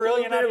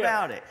little bit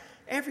about it.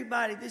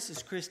 Everybody, this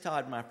is Chris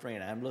Todd, my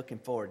friend. I'm looking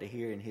forward to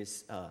hearing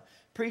his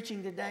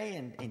preaching today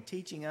and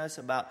teaching us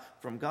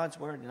from God's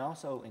Word, and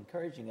also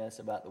encouraging us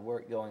about the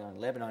work going on in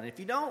Lebanon. If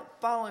you don't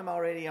follow him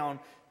already on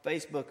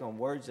Facebook on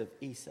Words of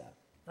Isa,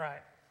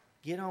 right,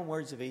 get on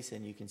Words of Isa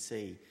and you can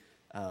see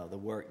the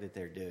work that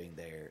they're doing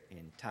there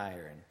in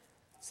Tyre and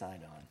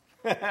Sidon.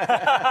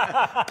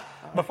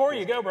 Before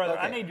you go, brother,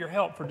 okay. I need your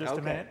help for just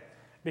a minute,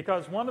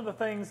 because one of the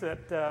things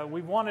that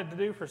we've wanted to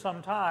do for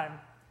some time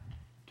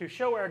to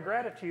show our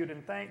gratitude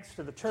and thanks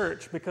to the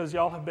church, because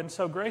y'all have been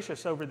so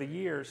gracious over the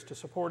years to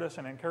support us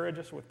and encourage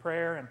us with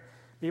prayer and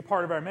be a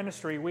part of our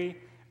ministry.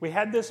 We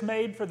had this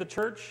made for the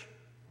church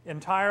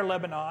in Tyre,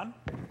 Lebanon,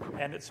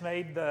 and it's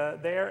made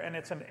there, and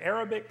it's an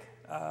Arabic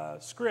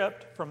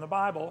script from the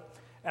Bible,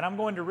 and I'm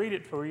going to read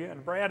it for you,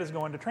 and Brad is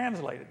going to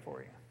translate it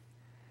for you.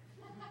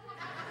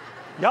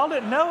 Y'all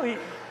didn't know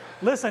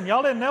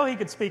he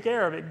could speak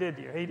Arabic, did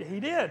you? He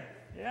did,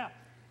 yeah.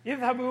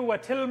 اذهبوا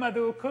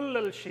وتلمذوا كل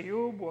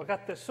الشيوب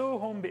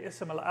وغطسوهم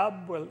باسم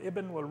الأب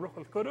والابن والروح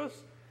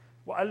القدس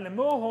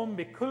وعلموهم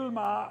بكل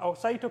ما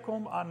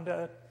أوصيتكم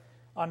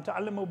أن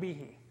تعلموا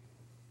به.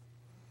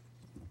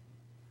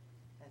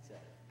 That's it.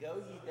 Go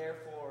ye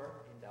therefore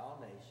into all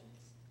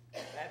nations,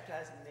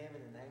 baptizing them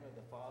in the name of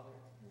the Father,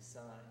 and the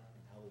Son,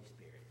 and the Holy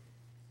Spirit.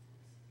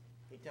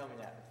 He told me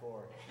that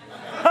before.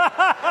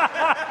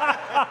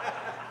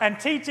 And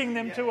teaching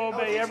them to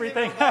obey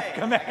everything I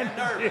commanded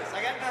you.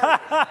 I got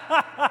nervous.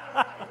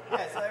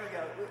 Yeah, so there we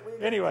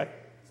go. Anyway.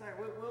 Sorry,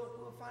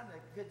 we'll find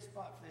a good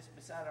spot for this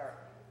beside our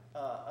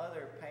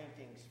other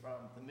paintings from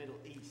the Middle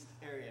East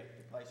area,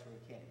 the place where we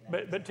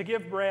can't. But to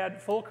give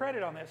Brad full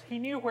credit on this, he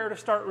knew where to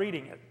start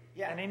reading it.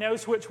 Yeah. And he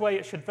knows which way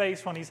it should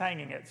face when he's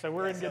hanging it. So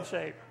we're in good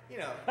shape. You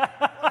know, 1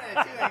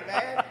 and 2 ain't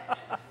bad.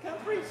 Come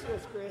preach to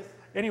us, Chris.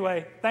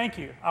 Anyway, thank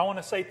you. I want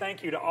to say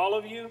thank you to all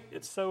of you.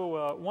 It's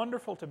so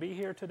wonderful to be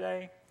here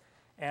today.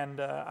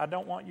 And I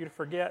don't want you to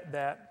forget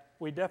that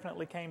we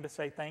definitely came to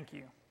say thank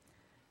you.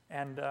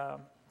 And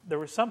there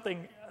was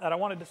something that I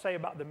wanted to say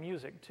about the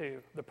music, too.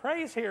 The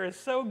praise here is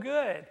so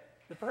good.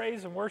 The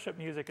praise and worship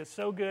music is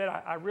so good.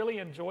 I really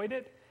enjoyed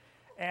it.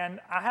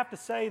 And I have to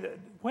say that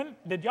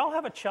did y'all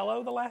have a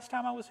cello the last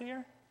time I was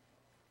here?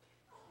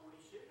 We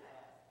should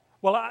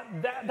have. Well,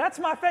 that's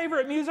my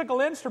favorite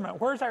musical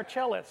instrument. Where's our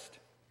cellist?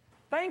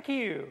 Thank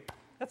you.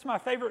 That's my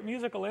favorite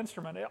musical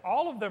instrument.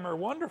 All of them are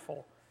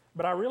wonderful,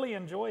 but I really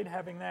enjoyed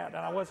having that. And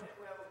I wasn't.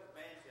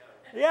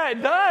 Yeah,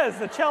 it does.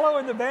 The cello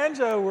and the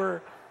banjo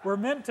were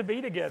meant to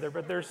be together,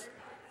 but there's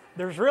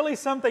really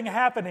something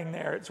happening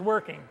there. It's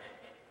working.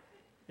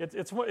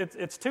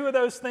 It's two of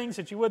those things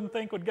that you wouldn't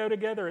think would go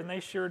together, and they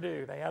sure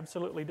do. They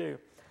absolutely do.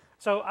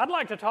 So I'd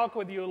like to talk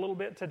with you a little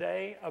bit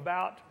today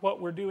about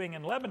what we're doing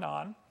in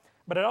Lebanon,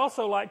 but I'd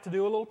also like to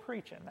do a little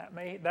preaching.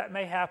 That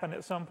may happen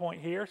at some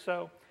point here.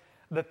 So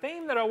the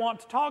theme that I want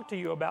to talk to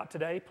you about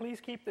today,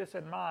 please keep this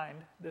in mind,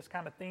 this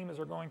kind of theme as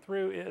we're going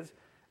through, is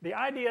the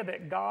idea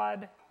that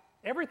God,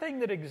 everything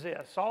that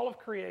exists, all of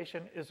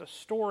creation, is a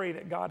story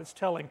that God is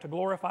telling to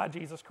glorify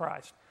Jesus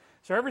Christ.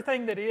 So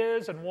everything that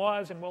is and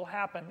was and will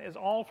happen is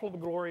all for the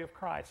glory of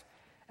Christ.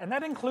 And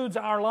that includes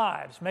our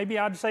lives. Maybe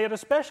I'd say it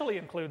especially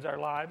includes our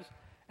lives.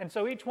 And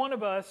so each one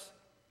of us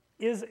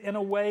is, in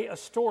a way, a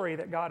story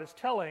that God is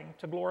telling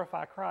to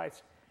glorify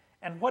Christ.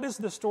 And what is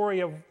the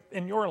story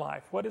in your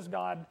life? What is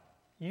God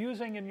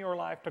using in your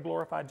life to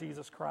glorify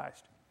Jesus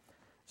Christ?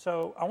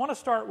 So I want to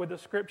start with the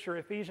scripture,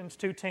 Ephesians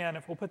 2:10,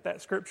 if we'll put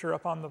that scripture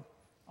up on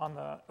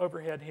the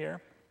overhead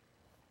here.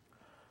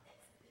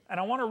 And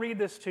I want to read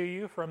this to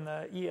you from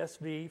the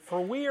ESV. For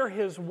we are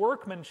his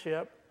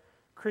workmanship,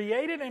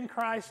 created in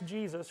Christ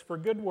Jesus for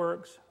good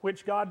works,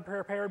 which God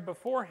prepared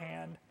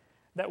beforehand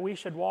that we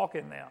should walk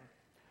in them.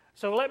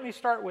 So let me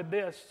start with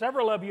this.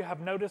 Several of you have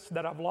noticed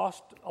that I've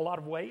lost a lot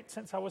of weight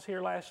since I was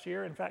here last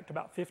year, in fact,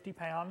 about 50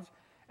 pounds.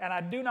 And I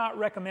do not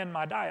recommend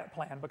my diet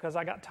plan because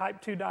I got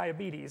type 2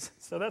 diabetes,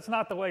 so that's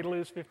not the way to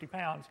lose 50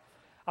 pounds.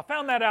 I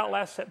found that out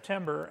last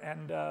September,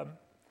 and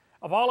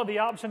of all of the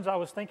options I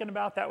was thinking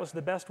about, that was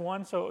the best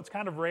one, so it's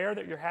kind of rare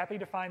that you're happy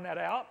to find that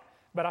out,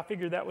 but I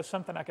figured that was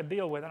something I could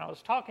deal with. And I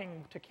was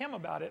talking to Kim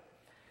about it,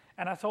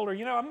 and I told her,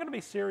 I'm going to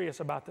be serious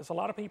about this. A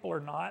lot of people are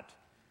not,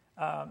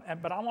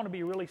 but I want to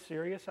be really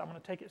serious. I'm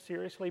going to take it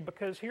seriously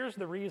because here's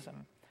the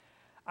reason.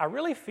 I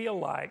really feel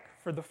like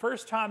for the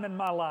first time in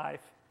my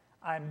life,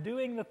 I'm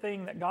doing the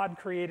thing that God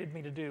created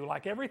me to do.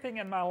 Like everything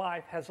in my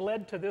life has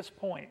led to this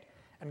point,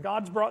 and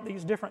God's brought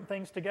these different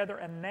things together,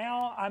 and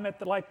now I'm at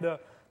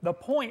the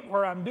point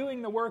where I'm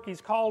doing the work He's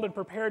called and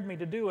prepared me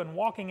to do and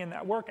walking in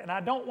that work, and I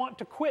don't want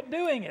to quit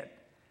doing it.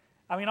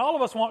 I mean, all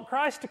of us want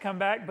Christ to come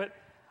back, but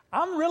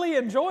I'm really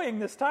enjoying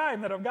this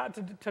time that I've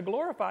got to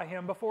glorify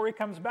Him before He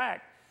comes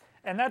back.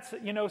 And that's,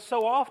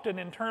 so often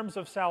in terms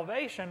of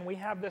salvation, we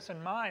have this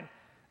in mind,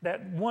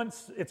 that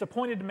once it's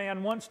appointed to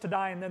man once to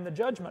die and then the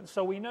judgment.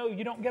 So we know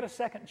you don't get a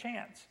second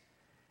chance.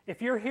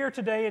 If you're here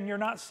today and you're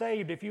not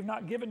saved, if you've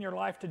not given your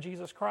life to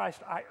Jesus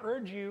Christ, I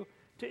urge you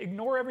to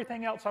ignore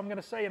everything else I'm going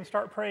to say and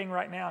start praying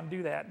right now and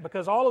do that.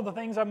 Because all of the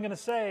things I'm going to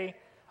say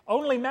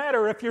only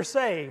matter if you're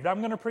saved. I'm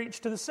going to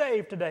preach to the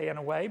saved today in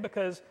a way,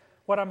 because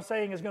what I'm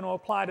saying is going to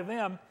apply to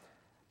them,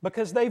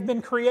 because they've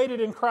been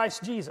created in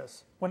Christ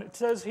Jesus. When it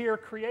says here,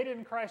 created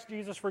in Christ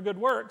Jesus for good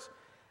works,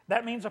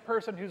 that means a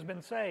person who's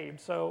been saved.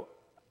 So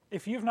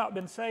if you've not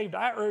been saved,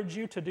 I urge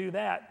you to do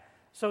that,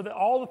 so that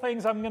all the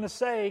things I'm going to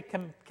say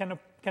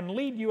can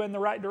lead you in the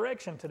right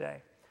direction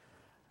today.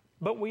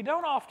 But we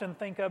don't often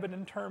think of it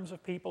in terms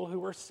of people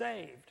who are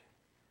saved.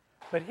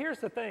 But here's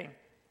the thing.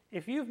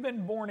 If you've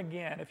been born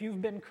again, if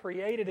you've been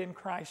created in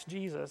Christ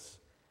Jesus,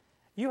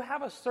 you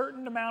have a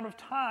certain amount of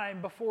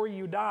time before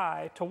you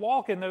die to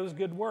walk in those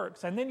good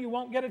works, and then you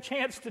won't get a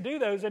chance to do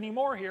those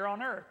anymore here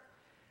on earth.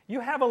 You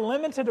have a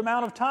limited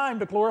amount of time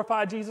to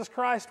glorify Jesus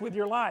Christ with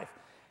your life.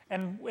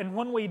 And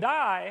when we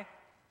die,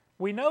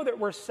 we know that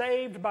we're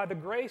saved by the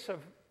grace of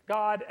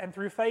God and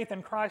through faith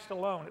in Christ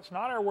alone. It's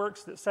not our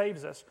works that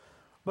saves us,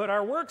 but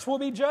our works will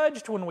be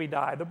judged when we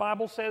die. The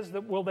Bible says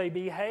that will they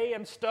be hay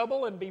and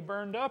stubble and be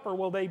burned up, or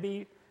will they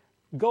be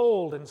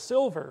gold and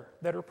silver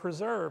that are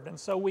preserved? And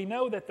so we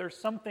know that there's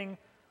something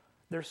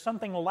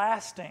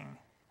lasting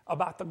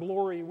about the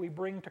glory we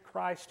bring to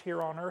Christ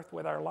here on earth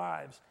with our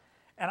lives.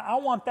 And I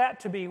want that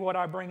to be what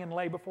I bring and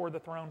lay before the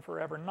throne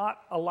forever,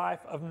 not a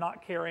life of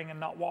not caring and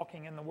not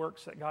walking in the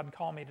works that God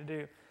called me to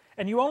do.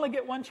 And you only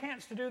get one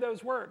chance to do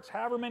those works.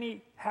 However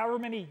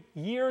many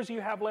years you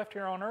have left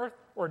here on earth,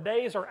 or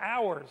days or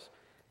hours,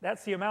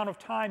 that's the amount of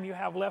time you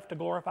have left to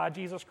glorify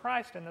Jesus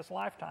Christ in this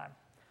lifetime.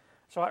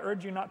 So I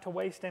urge you not to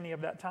waste any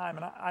of that time,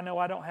 and I know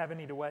I don't have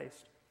any to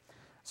waste.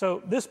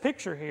 So this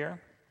picture here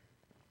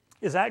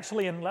is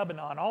actually in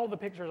Lebanon. All of the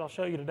pictures I'll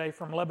show you today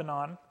from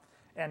Lebanon,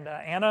 and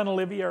Anna and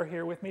Olivia are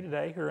here with me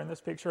today, who are in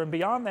this picture. And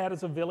beyond that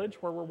is a village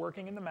where we're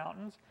working in the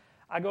mountains.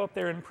 I go up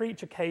there and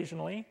preach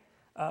occasionally,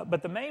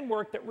 but the main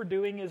work that we're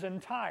doing is in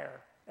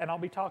Tyre, and I'll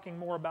be talking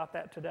more about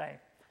that today.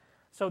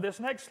 So this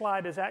next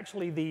slide is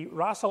actually the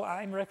Ras Al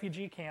Ain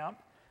refugee camp.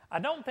 I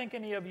don't think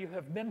any of you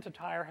have been to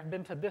Tyre, have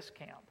been to this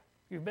camp.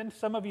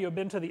 Some of you have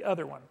been to the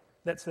other one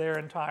that's there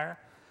in Tyre.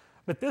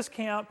 But this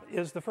camp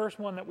is the first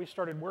one that we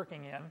started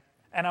working in.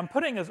 And I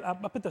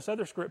put this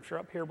other scripture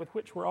up here with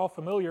which we're all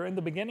familiar. In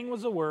the beginning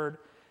was the Word,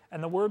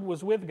 and the Word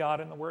was with God,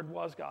 and the Word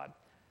was God.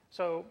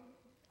 So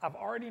I've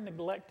already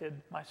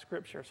neglected my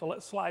scripture. So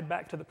let's slide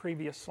back to the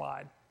previous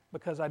slide,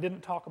 because I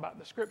didn't talk about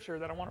the scripture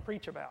that I want to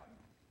preach about.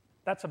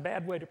 That's a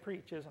bad way to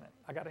preach, isn't it?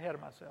 I got ahead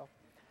of myself.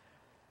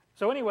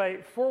 So anyway,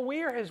 for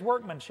we are his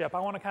workmanship. I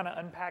want to kind of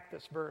unpack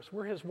this verse.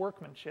 We're his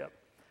workmanship.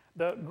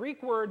 The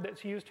Greek word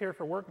that's used here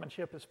for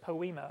workmanship is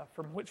poema,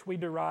 from which we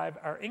derive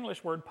our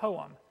English word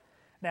poem.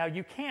 Now,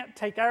 you can't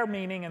take our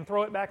meaning and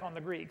throw it back on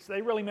the Greeks.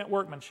 They really meant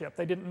workmanship.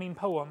 They didn't mean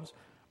poems.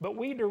 But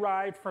we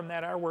derived from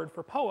that our word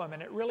for poem,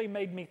 and it really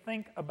made me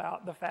think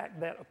about the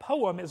fact that a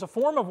poem is a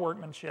form of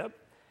workmanship,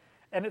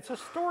 and it's a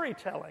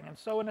storytelling. And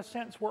so, in a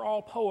sense, we're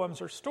all poems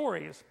or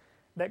stories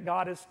that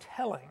God is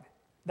telling.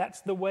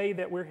 That's the way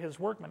that we're his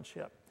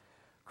workmanship.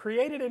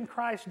 Created in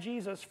Christ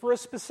Jesus for a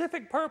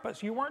specific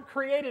purpose. You weren't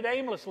created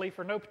aimlessly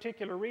for no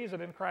particular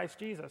reason in Christ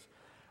Jesus,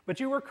 but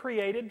you were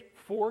created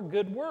for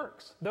good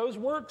works. Those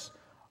works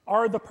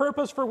are the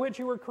purpose for which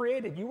you were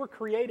created. You were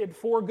created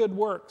for good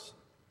works.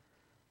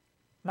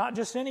 Not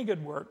just any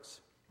good works,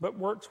 but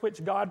works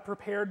which God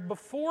prepared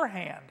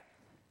beforehand.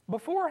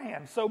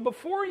 Beforehand. So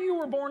before you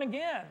were born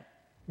again,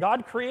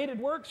 God created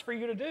works for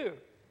you to do.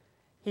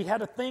 He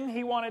had a thing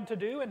he wanted to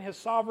do in his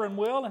sovereign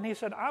will, and he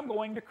said, I'm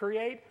going to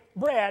create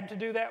Brad to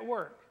do that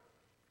work.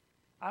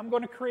 I'm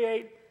going to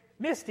create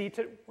Misty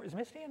to... Is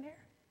Misty in here?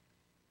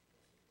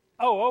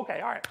 Oh, okay,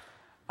 all right.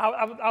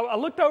 I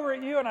looked over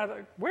at you and I was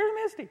like, where's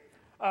Misty?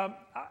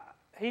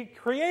 He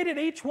created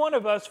each one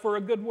of us for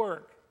a good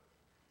work.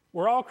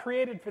 We're all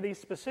created for these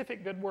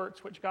specific good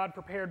works which God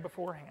prepared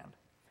beforehand,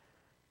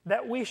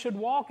 that we should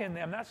walk in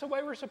them. That's the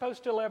way we're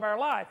supposed to live our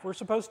life. We're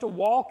supposed to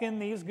walk in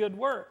these good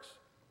works.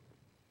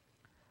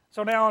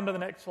 So now on to the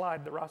next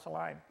slide, the Ras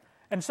Al Ain.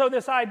 And so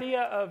this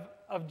idea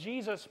of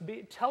Jesus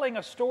telling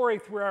a story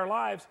through our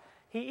lives,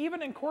 he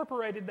even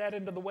incorporated that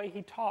into the way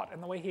he taught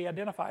and the way he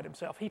identified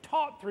himself. He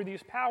taught through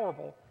these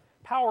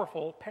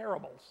powerful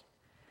parables.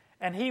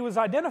 And he was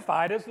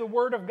identified as the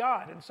Word of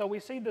God. And so we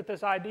see that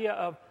this idea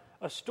of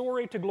a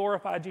story to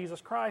glorify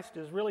Jesus Christ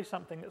is really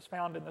something that's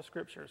found in the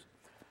Scriptures.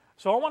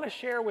 So I want to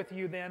share with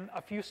you then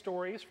a few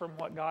stories from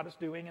what God is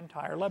doing in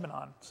Tyre,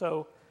 Lebanon.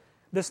 So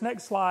this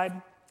next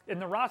slide, in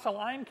the Ras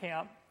Al Ain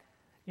camp,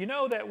 you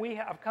know that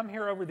I've come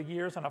here over the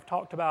years and I've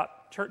talked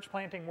about church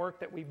planting work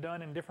that we've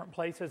done in different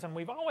places, and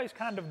we've always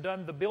kind of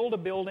done the build a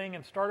building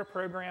and start a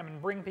program and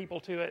bring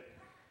people to it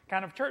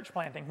kind of church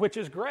planting, which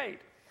is great.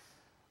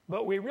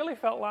 But we really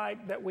felt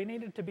like that we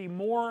needed to be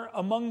more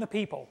among the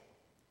people,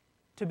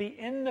 to be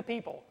in the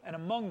people and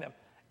among them,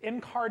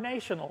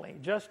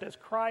 incarnationally, just as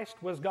Christ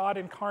was God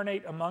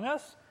incarnate among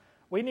us.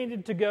 We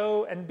needed to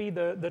go and be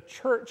the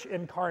church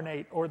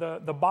incarnate, or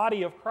the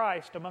body of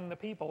Christ among the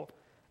people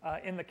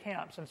in the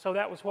camps. And so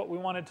that was what we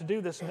wanted to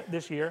do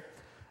this year.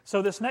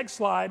 So this next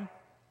slide.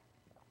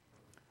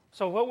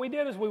 So what we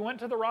did is we went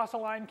to the Ras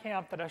Al Ain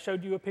camp that I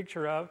showed you a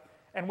picture of,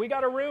 and we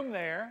got a room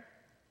there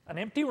an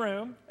empty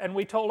room, and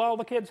we told all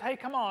the kids, hey,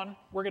 come on,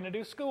 we're going to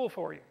do school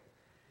for you.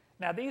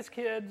 Now these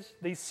kids,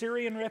 these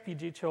Syrian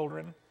refugee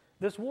children,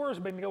 this war has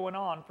been going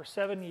on for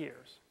 7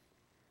 years.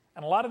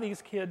 And a lot of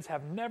these kids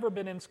have never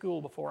been in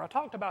school before. I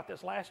talked about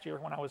this last year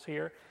when I was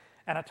here,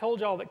 and I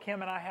told y'all that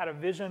Kim and I had a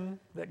vision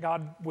that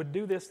God would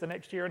do this the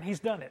next year, and He's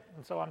done it.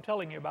 And so I'm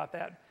telling you about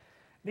that.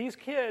 These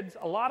kids,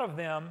 a lot of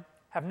them,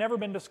 have never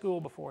been to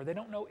school before. They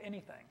don't know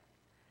anything.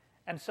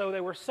 And so they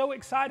were so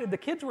excited. The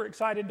kids were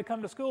excited to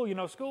come to school. You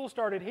know, school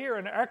started here,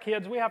 and our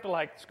kids, we have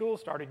to school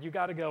started. You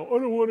got to go. I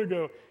don't want to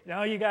go.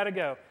 No, you got to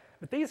go.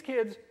 But these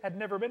kids had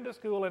never been to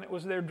school, and it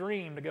was their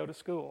dream to go to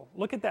school.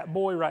 Look at that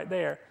boy right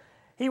there.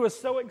 He was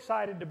so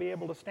excited to be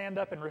able to stand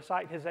up and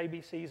recite his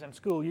ABCs in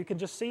school. You can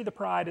just see the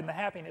pride and the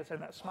happiness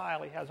and that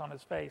smile he has on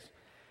his face.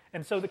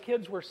 And so the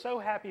kids were so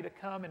happy to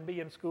come and be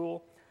in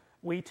school.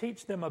 We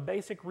teach them a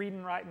basic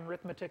reading, writing,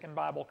 arithmetic, and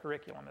Bible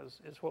curriculum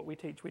is what we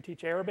teach. We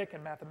teach Arabic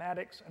and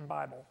mathematics and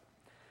Bible.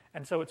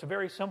 And so it's a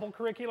very simple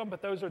curriculum,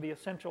 but those are the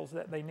essentials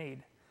that they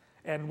need.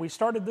 And we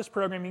started this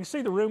program. You can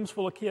see the room's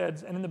full of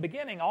kids. And in the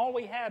beginning, all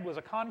we had was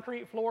a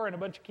concrete floor and a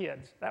bunch of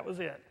kids. That was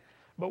it.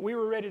 But we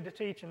were ready to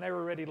teach, and they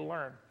were ready to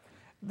learn.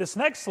 This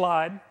next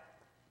slide,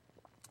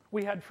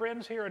 we had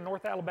friends here in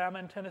North Alabama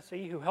and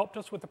Tennessee who helped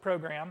us with the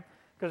program.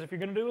 Because if you're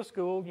going to do a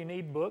school, you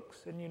need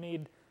books, and you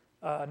need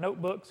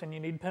notebooks, and you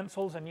need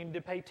pencils, and you need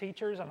to pay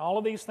teachers, and all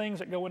of these things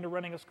that go into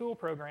running a school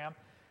program.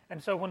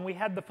 And so when we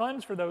had the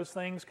funds for those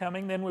things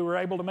coming, then we were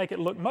able to make it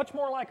look much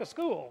more like a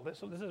school.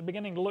 This is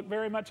beginning to look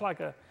very much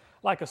like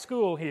a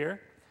school here.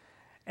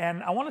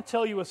 And I want to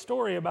tell you a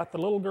story about the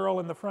little girl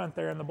in the front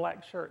there in the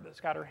black shirt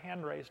that's got her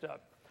hand raised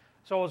up.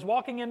 So I was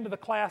walking into the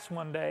class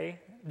one day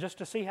just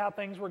to see how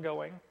things were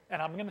going,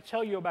 and I'm going to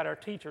tell you about our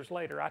teachers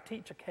later. I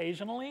teach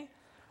occasionally,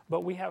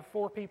 but we have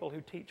 4 people who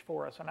teach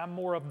for us, and I'm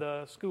more of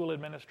the school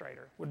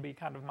administrator, would be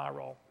kind of my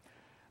role.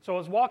 So I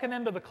was walking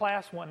into the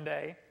class one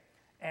day,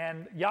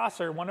 and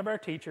Yasser, one of our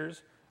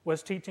teachers,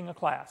 was teaching a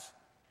class.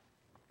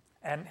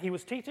 And he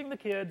was teaching the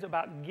kids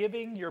about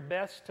giving your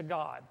best to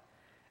God.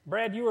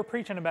 Brad, you were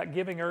preaching about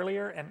giving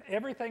earlier, and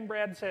everything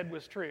Brad said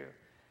was true.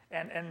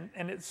 And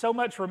it so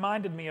much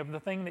reminded me of the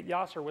thing that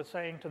Yasser was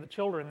saying to the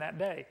children that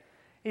day.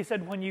 He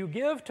said, when you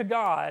give to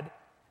God,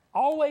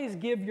 always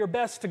give your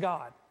best to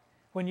God.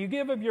 When you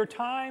give of your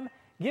time,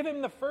 give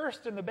Him the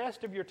first and the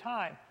best of your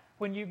time.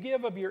 When you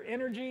give of your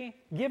energy,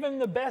 give Him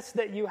the best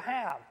that you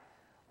have.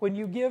 When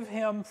you give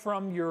Him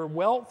from your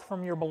wealth,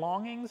 from your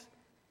belongings,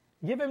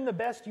 give Him the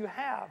best you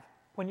have.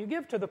 When you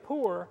give to the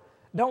poor,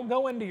 don't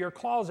go into your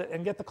closet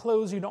and get the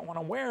clothes you don't want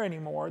to wear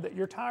anymore that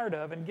you're tired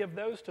of and give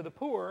those to the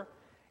poor.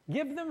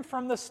 Give them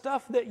from the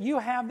stuff that you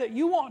have that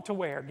you want to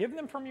wear. Give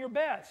them from your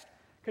best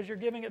because you're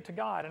giving it to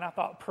God. And I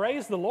thought,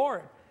 praise the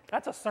Lord.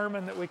 That's a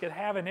sermon that we could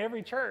have in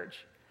every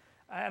church.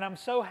 And I'm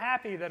so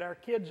happy that our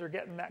kids are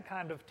getting that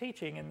kind of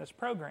teaching in this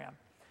program.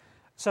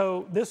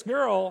 So this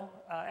girl,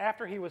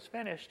 after he was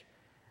finished,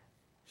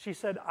 she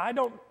said, I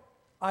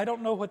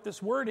don't know what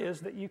this word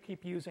is that you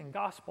keep using,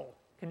 gospel.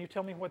 Can you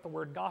tell me what the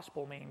word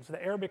gospel means?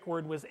 The Arabic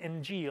word was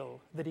Injil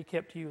that he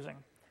kept using.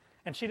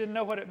 And she didn't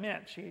know what it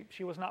meant.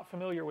 She was not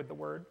familiar with the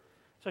word.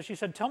 So she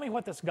said, tell me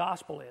what this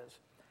gospel is.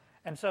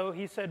 And so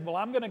he said, well,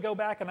 I'm going to go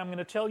back and I'm going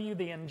to tell you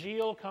the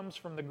Injil comes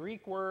from the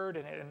Greek word,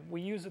 and we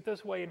use it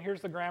this way, and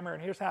here's the grammar,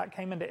 and here's how it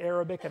came into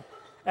Arabic. And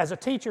as a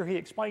teacher, he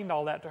explained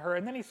all that to her.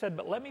 And then he said,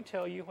 but let me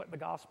tell you what the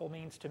gospel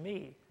means to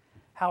me,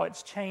 how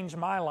it's changed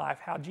my life,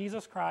 how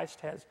Jesus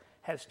Christ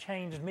has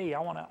changed me. I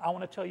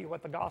want to tell you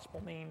what the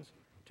gospel means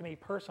to me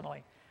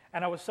personally.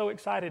 And I was so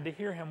excited to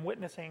hear him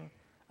witnessing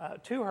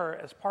to her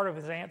as part of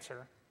his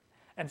answer.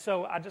 And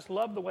so I just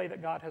love the way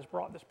that God has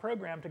brought this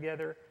program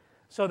together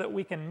so that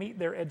we can meet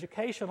their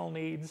educational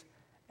needs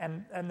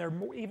and their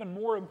even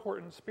more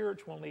important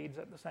spiritual needs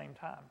at the same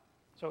time.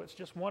 So it's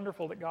just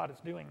wonderful that God is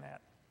doing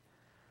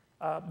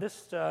that.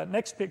 This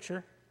next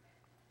picture.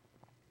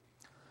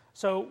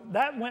 So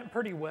that went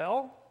pretty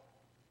well.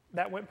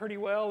 That went pretty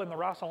well in the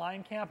Ras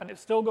Al-Ain camp, and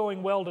it's still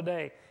going well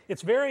today.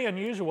 It's very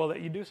unusual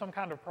that you do some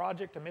kind of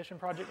project, a mission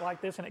project like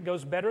this, and it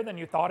goes better than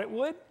you thought it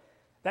would.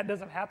 That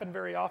doesn't happen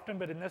very often,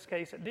 but in this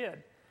case it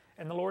did.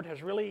 And the Lord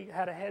has really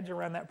had a hedge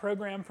around that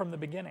program from the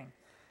beginning.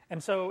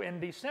 And so in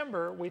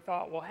December, we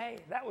thought, well, hey,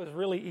 that was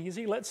really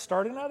easy. Let's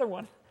start another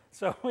one.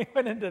 So we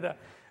went into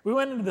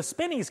the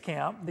Spinnies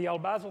camp, the El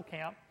Basel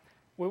camp.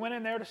 We went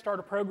in there to start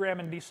a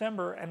program in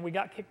December, and we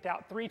got kicked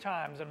out 3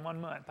 times in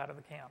 1 month out of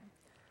the camp.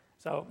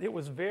 So it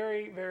was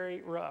very,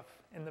 very rough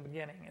in the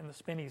beginning in the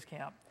Spinnies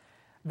camp.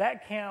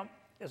 That camp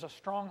is a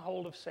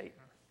stronghold of Satan.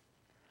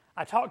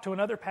 I talked to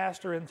another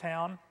pastor in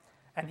town,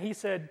 and he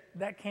said,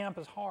 that camp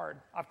is hard.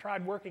 I've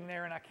tried working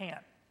there and I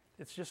can't.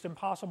 It's just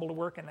impossible to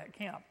work in that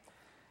camp.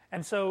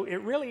 And so it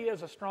really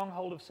is a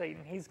stronghold of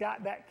Satan. He's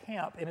got that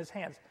camp in his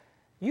hands.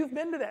 You've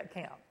been to that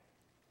camp.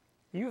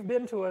 You've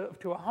been to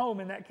a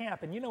home in that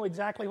camp, and you know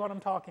exactly what I'm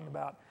talking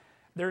about.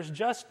 There's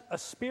just a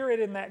spirit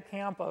in that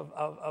camp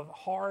of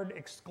hard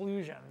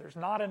exclusion. There's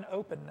not an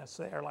openness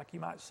there like you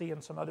might see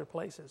in some other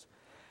places.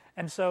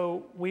 And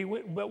so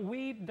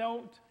we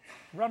don't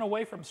run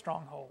away from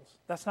strongholds.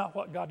 That's not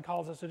what God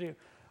calls us to do.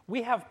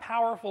 We have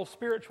powerful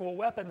spiritual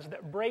weapons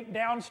that break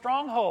down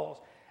strongholds.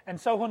 And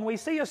so when we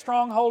see a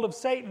stronghold of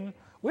Satan,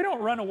 we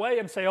don't run away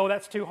and say, oh,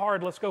 that's too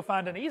hard, let's go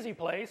find an easy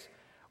place.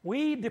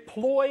 We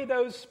deploy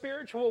those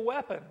spiritual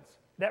weapons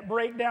that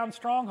break down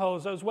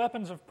strongholds, those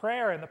weapons of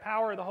prayer and the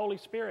power of the Holy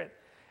Spirit.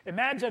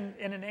 Imagine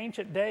in an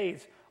ancient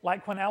days,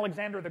 like when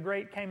Alexander the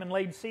Great came and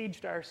laid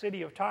siege to our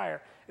city of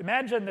Tyre.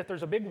 Imagine that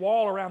there's a big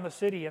wall around the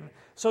city, and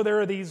so there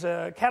are these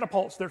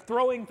catapults. They're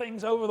throwing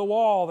things over the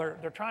wall.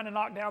 They're trying to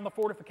knock down the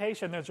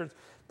fortification. There's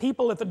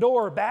people at the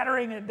door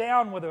battering it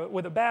down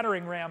with a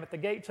battering ram at the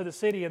gates of the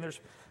city, and there's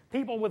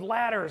people with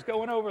ladders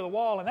going over the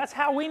wall. And that's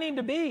how we need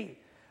to be.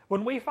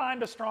 When we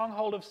find a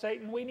stronghold of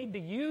Satan, we need to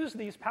use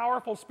these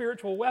powerful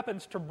spiritual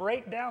weapons to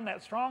break down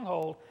that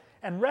stronghold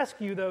and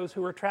rescue those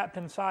who are trapped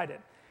inside it.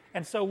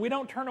 And so we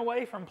don't turn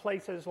away from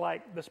places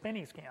like the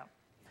Spinney's camp.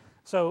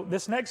 So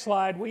this next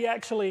slide, we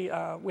actually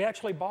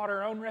bought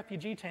our own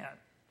refugee tent.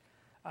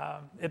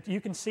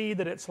 You can see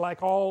that it's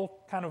like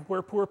all kind of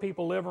where poor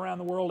people live around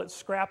the world. It's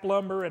scrap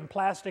lumber and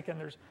plastic, and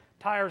there's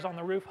tires on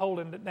the roof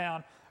holding it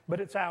down, but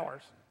it's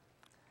ours.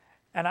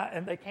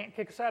 And they can't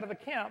kick us out of the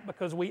camp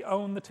because we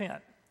own the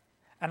tent.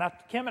 And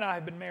Kim and I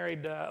have been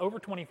married over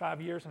 25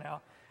 years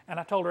now,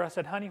 and I told her, I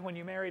said, honey, when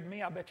you married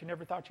me, I bet you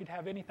never thought you'd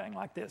have anything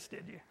like this,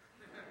 did you?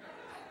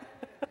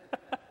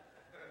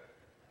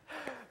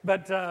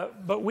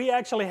 But we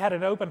actually had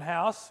an open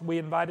house. We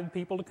invited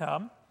people to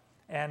come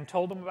and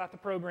told them about the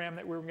program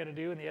that we were going to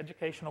do in the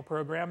educational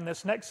program. And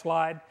this next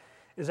slide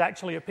is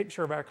actually a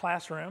picture of our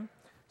classroom.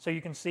 So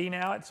you can see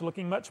now it's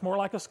looking much more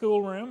like a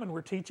schoolroom, and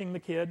we're teaching the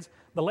kids.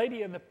 The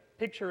lady in the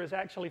picture is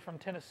actually from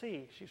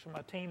Tennessee. She's from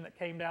a team that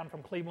came down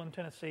from Cleveland,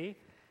 Tennessee.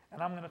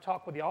 And I'm going to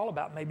talk with you all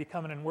about maybe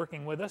coming and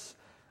working with us.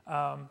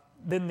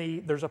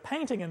 There's a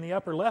painting in the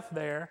upper left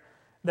there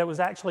that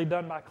was actually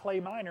done by Clay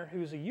Miner,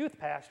 who's a youth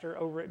pastor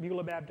over at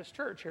Beulah Baptist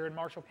Church here in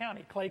Marshall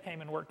County. Clay came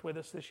and worked with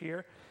us this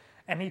year,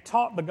 and he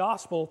taught the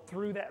gospel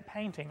through that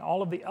painting.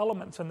 All of the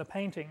elements in the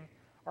painting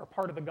are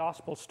part of the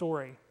gospel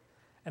story.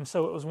 And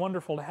so it was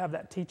wonderful to have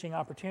that teaching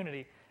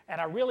opportunity. And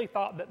I really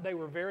thought that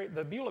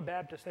the Beulah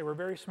Baptists, they were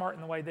very smart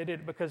in the way they did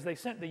it, because they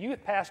sent the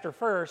youth pastor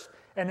first,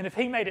 and then if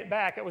he made it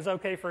back, it was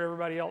okay for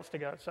everybody else to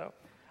go. So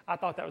I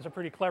thought that was a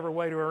pretty clever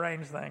way to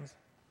arrange things.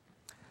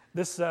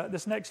 This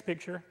next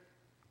picture,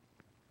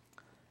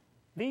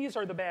 these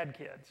are the bad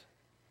kids.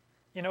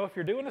 You know, if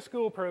you're doing a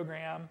school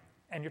program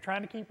and you're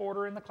trying to keep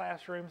order in the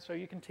classroom so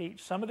you can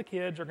teach, some of the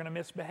kids are going to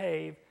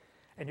misbehave,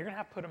 and you're going to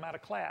have to put them out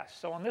of class.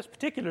 So on this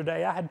particular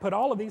day, I had put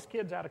all of these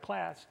kids out of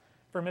class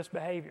for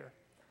misbehavior.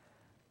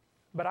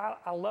 But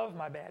I love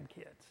my bad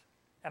kids,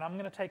 and I'm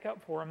going to take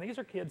up for them. These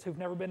are kids who've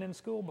never been in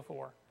school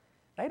before.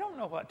 They don't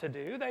know what to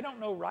do. They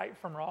don't know right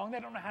from wrong. They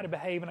don't know how to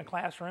behave in a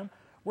classroom.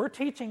 We're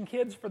teaching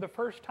kids for the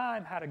first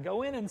time how to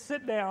go in and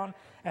sit down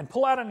and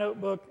pull out a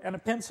notebook and a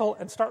pencil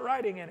and start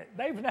writing in it.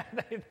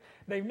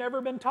 They've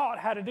never been taught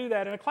how to do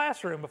that in a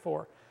classroom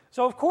before.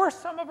 So, of course,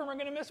 some of them are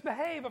going to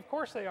misbehave. Of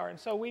course they are. And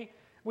so we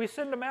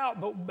send them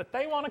out, but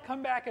they want to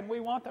come back, and we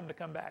want them to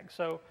come back.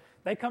 So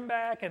they come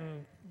back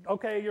and,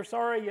 okay, you're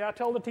sorry. Yeah,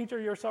 tell the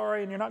teacher you're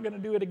sorry, and you're not going to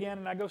do it again,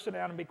 and I go sit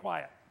down and be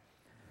quiet.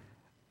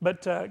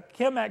 But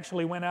Kim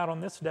actually went out on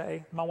this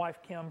day. My wife,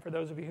 Kim, for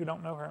those of you who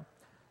don't know her.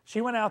 She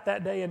went out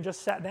that day and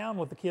just sat down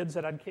with the kids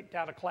that I'd kicked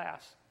out of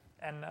class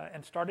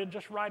and started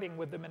just writing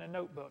with them in a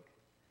notebook.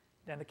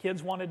 And the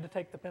kids wanted to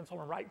take the pencil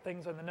and write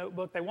things in the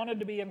notebook. They wanted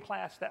to be in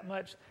class that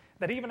much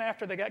that even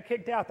after they got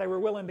kicked out, they were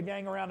willing to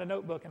gang around a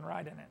notebook and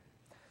write in it.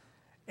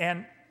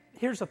 And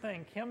here's the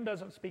thing. Kim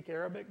doesn't speak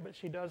Arabic, but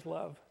she does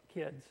love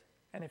kids.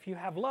 And if you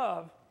have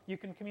love, you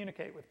can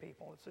communicate with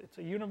people. It's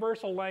a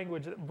universal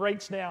language that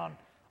breaks down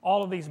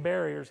all of these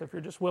barriers if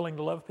you're just willing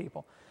to love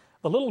people.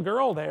 The little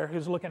girl there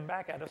who's looking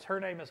back at us, her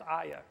name is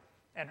Aya,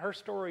 and her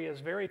story is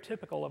very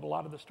typical of a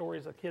lot of the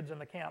stories of kids in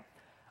the camp.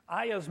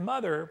 Aya's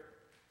mother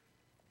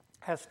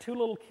has two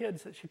little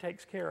kids that she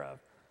takes care of.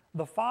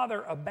 The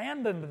father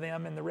abandoned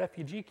them in the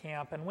refugee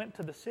camp and went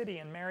to the city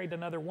and married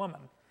another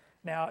woman.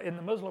 Now, in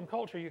the Muslim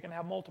culture, you can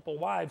have multiple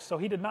wives, so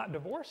he did not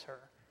divorce her.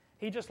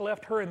 He just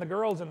left her and the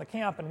girls in the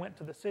camp and went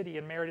to the city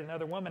and married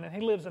another woman, and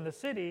he lives in the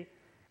city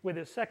with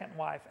his second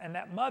wife, and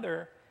that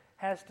mother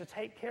has to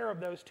take care of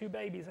those two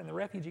babies in the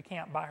refugee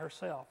camp by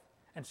herself.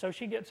 And so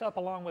she gets up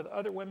along with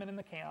other women in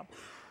the camp,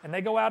 and they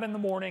go out in the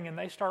morning and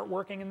they start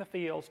working in the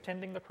fields,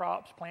 tending the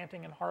crops,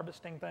 planting and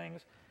harvesting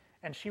things,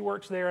 and she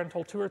works there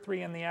until 2 or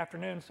 3 in the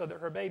afternoon so that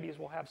her babies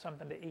will have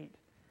something to eat.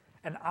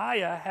 And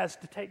Aya has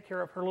to take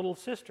care of her little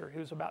sister,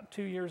 who's about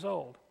 2 years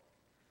old.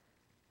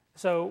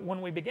 So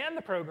when we began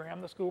the program,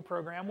 the school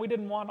program, we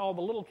didn't want all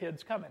the little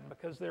kids coming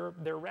because they're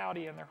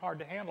rowdy and they're hard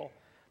to handle.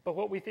 But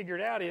what we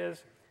figured out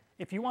is,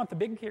 if you want the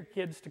big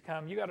kids to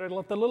come, you got to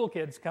let the little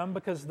kids come,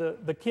 because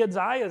the kids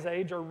Aya's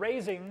age are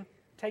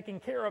taking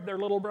care of their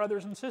little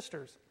brothers and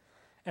sisters.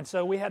 And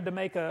so we had to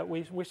make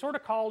we sort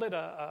of called it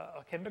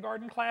a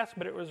kindergarten class,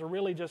 but it was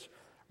really just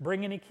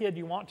bring any kid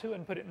you want to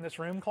and put it in this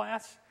room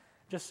class,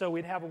 just so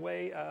we'd have a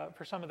way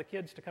for some of the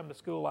kids to come to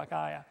school like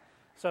Aya.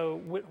 So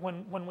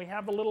when we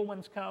have the little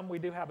ones come, we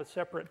do have a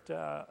separate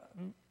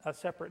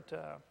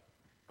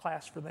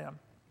class for them.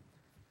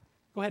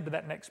 Go ahead to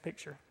that next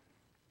picture.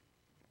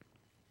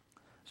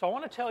 So I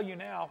want to tell you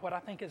now what I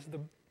think is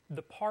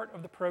the part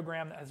of the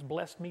program that has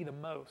blessed me the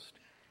most,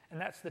 and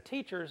that's the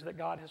teachers that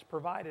God has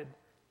provided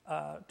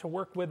to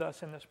work with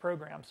us in this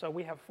program. So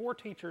we have 4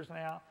 teachers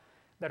now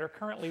that are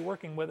currently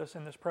working with us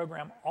in this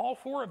program. All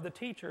 4 of the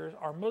teachers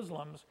are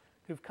Muslims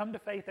who've come to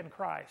faith in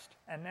Christ,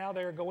 and now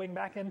they're going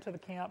back into the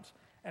camps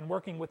and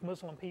working with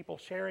Muslim people,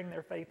 sharing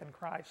their faith in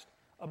Christ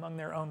among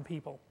their own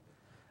people.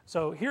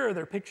 So here are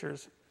their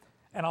pictures,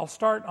 and I'll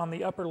start on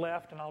the upper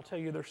left and I'll tell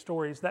you their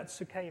stories. That's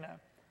Sukaina.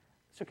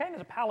 Sukaina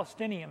is a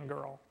Palestinian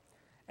girl,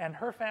 and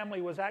her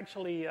family was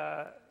actually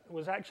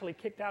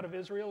kicked out of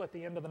Israel at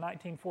the end of the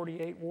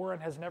 1948 war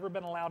and has never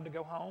been allowed to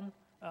go home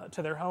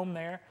to their home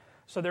there.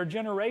 So they're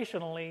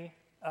generationally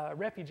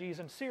refugees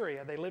in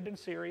Syria. They lived in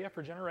Syria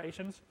for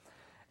generations,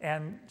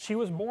 and she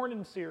was born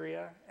in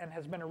Syria and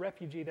has been a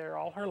refugee there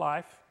all her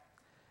life.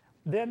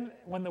 Then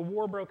when the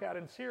war broke out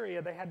in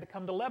Syria, they had to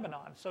come to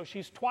Lebanon. So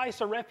she's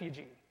twice a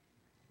refugee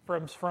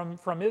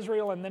from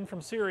Israel and then from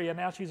Syria.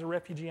 Now she's a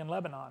refugee in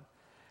Lebanon.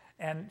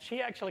 And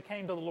she actually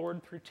came to the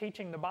Lord through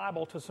teaching the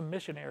Bible to some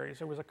missionaries.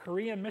 There was a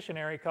Korean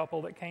missionary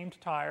couple that came to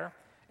Tyre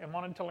and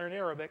wanted to learn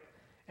Arabic,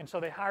 and so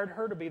they hired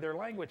her to be their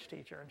language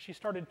teacher, and she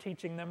started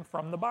teaching them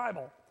from the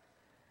Bible.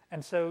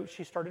 And so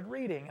she started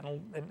reading,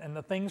 and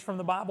the things from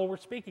the Bible were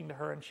speaking to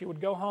her, and she would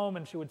go home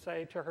and she would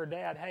say to her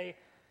dad, "Hey,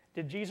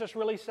 did Jesus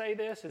really say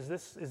this?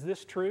 Is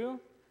this true?"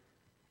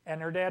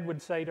 And her dad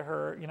would say to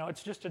her,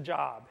 "It's just a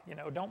job.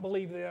 Don't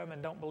believe them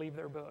and don't believe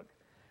their book."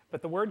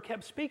 But the word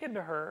kept speaking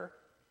to her,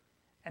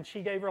 and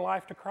she gave her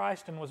life to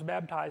Christ and was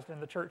baptized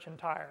in the church in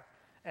Tyre.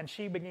 And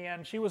she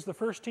was the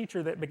first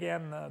teacher that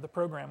began the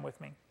program with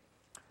me.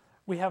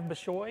 We have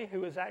Bishoy,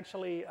 who is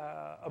actually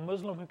a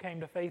Muslim who came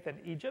to faith in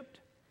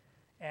Egypt.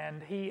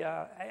 And he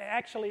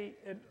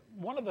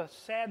one of the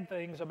sad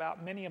things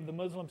about many of the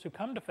Muslims who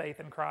come to faith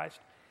in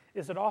Christ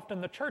is that often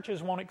the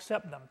churches won't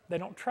accept them. They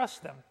don't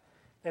trust them.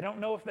 They don't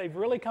know if they've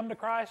really come to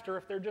Christ or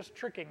if they're just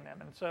tricking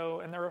them.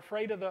 And they're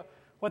afraid of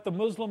what the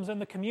Muslims in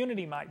the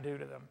community might do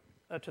to them.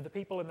 To the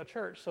people in the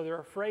church, so they're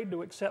afraid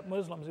to accept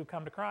Muslims who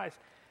come to Christ,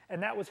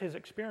 and that was his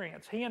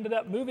experience. He ended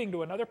up moving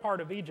to another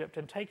part of Egypt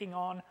and taking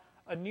on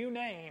a new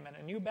name and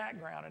a new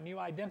background, a new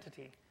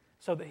identity,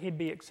 so that he'd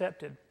be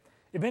accepted.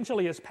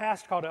 Eventually his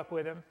past caught up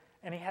with him,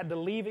 and he had to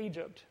leave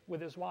Egypt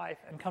with his wife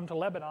and come to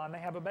Lebanon. They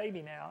have a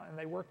baby now, and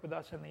they work with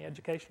us in the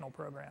educational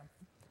program.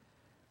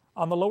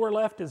 On the lower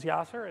left is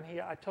Yasser, and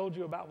I told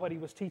you about what he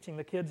was teaching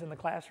the kids in the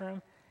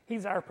classroom.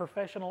 He's our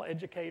professional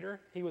educator.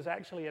 He was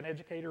actually an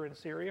educator in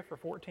Syria for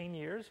 14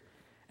 years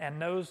and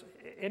knows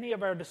any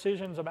of our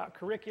decisions about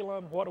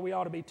curriculum, what we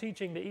ought to be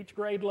teaching to each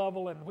grade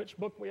level and which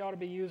book we ought to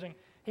be using.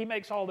 He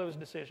makes all those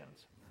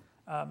decisions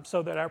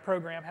so that our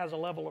program has a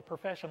level of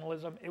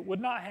professionalism it would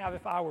not have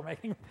if I were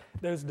making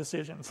those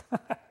decisions.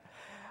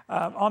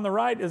 On the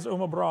right is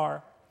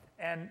Brar,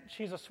 and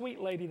she's a sweet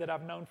lady that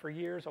I've known for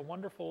years, a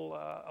wonderful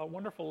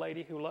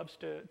lady who loves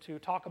to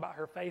talk about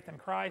her faith in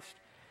Christ.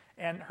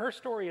 And her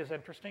story is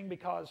interesting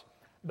because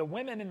the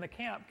women in the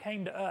camp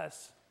came to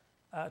us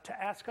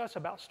to ask us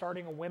about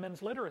starting a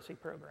women's literacy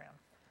program.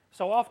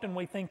 So often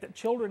we think that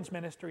children's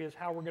ministry is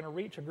how we're going to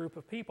reach a group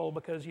of people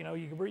because, you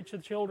reach the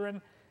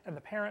children and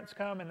the parents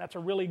come, and that's a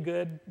really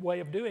good way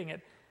of doing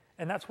it.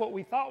 And that's what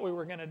we thought we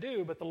were going to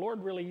do, but the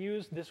Lord really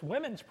used this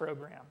women's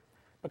program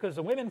because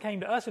the women came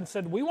to us and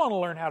said, "We want to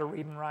learn how to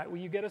read and write. Will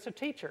you get us a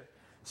teacher?"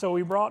 So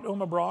we brought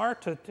Brar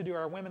to do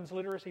our women's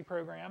literacy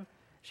program.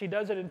 She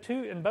does it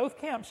in both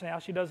camps now.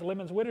 She does a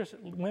women's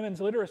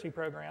literacy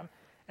program,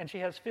 and she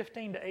has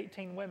 15 to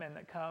 18 women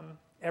that come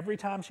every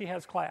time she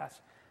has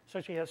class.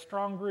 So she has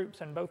strong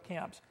groups in both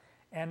camps.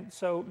 And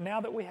so now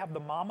that we have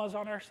the mamas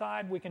on our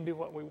side, we can do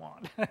what we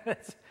want.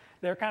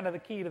 They're kind of the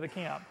key to the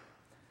camp.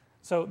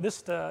 So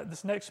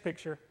this next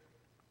picture,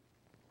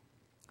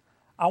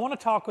 I want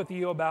to talk with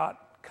you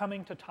about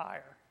coming to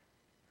Tyre.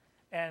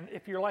 And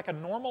if you're like a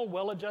normal,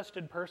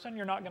 well-adjusted person,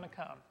 you're not going to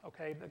come,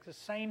 okay? Because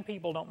sane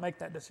people don't make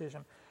that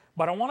decision.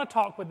 But I want to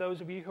talk with those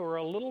of you who are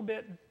a little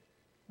bit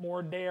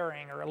more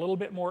daring or a little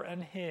bit more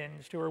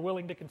unhinged, who are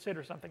willing to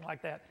consider something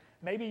like that.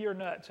 Maybe you're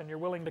nuts and you're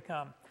willing to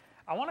come.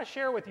 I want to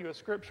share with you a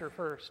scripture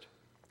first.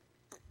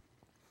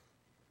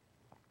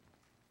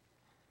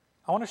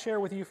 I want to share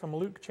with you from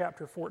Luke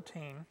chapter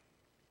 14.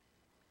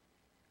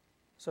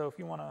 So if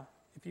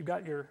you've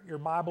got your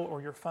Bible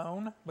or your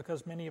phone,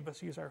 because many of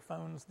us use our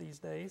phones these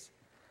days,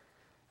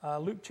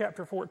 Luke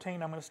chapter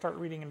 14, I'm going to start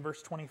reading in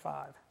verse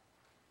 25.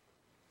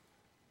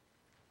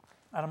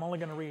 And I'm only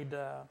going to read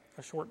a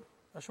short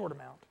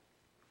amount.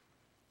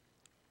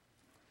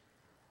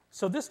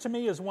 So this to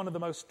me is one of the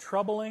most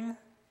troubling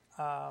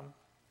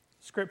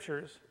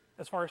scriptures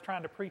as far as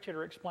trying to preach it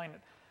or explain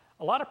it.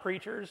 A lot of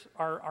preachers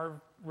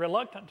are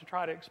reluctant to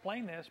try to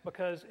explain this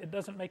because it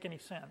doesn't make any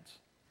sense.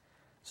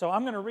 So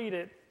I'm going to read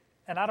it,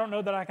 and I don't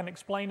know that I can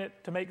explain it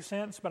to make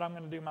sense, but I'm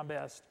going to do my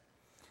best.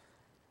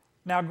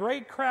 Now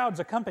great crowds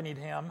accompanied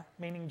him,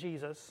 meaning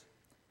Jesus,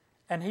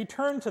 and he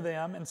turned to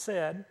them and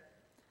said,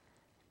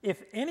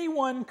 If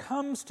anyone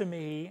comes to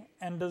me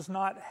and does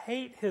not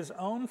hate his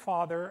own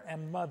father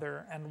and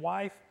mother and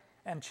wife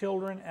and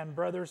children and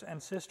brothers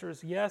and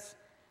sisters, yes,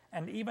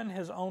 and even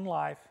his own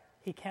life,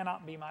 he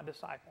cannot be my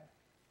disciple.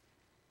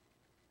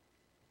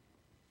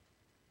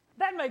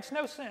 That makes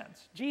no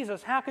sense.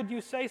 Jesus, how could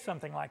you say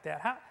something like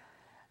that?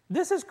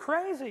 This is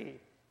crazy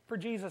for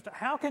Jesus.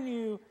 How can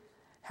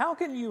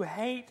you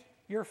hate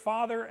your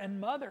father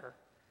and mother?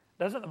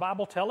 Doesn't the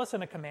Bible tell us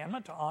in a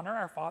commandment to honor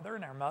our father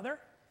and our mother?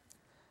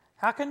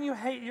 How can you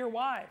hate your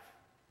wife?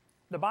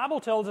 The Bible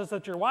tells us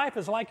that your wife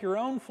is like your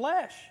own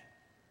flesh.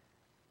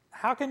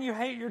 How can you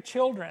hate your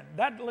children?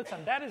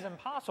 That is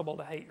impossible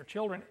to hate your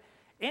children.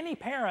 Any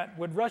parent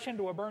would rush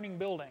into a burning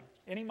building.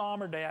 Any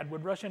mom or dad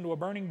would rush into a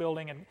burning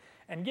building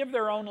and give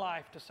their own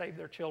life to save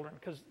their children,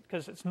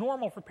 because it's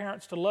normal for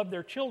parents to love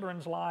their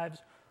children's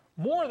lives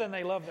more than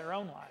they love their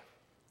own life.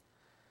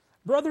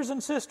 Brothers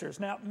and sisters.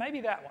 Now,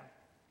 maybe that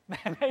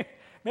one.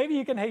 Maybe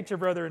you can hate your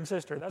brother and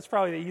sister. That's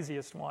probably the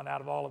easiest one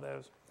out of all of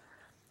those.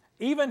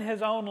 Even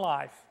his own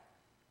life,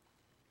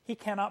 he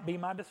cannot be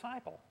my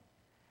disciple.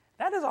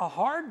 That is a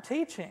hard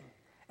teaching,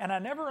 and I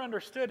never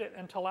understood it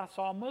until I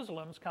saw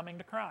Muslims coming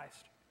to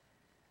Christ.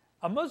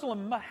 A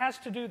Muslim has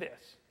to do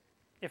this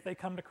if they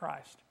come to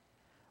Christ.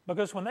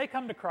 Because when they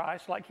come to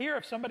Christ, like here,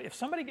 if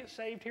somebody gets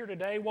saved here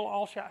today, we'll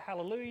all shout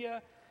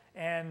hallelujah,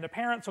 and the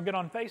parents will get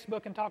on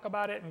Facebook and talk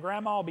about it, and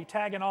grandma will be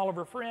tagging all of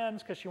her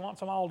friends because she wants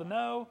them all to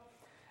know,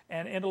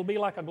 and it'll be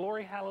like a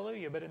glory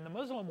hallelujah. But in the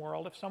Muslim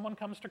world, if someone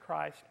comes to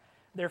Christ,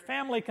 their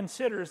family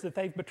considers that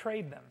they've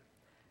betrayed them.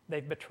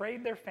 They've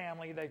betrayed their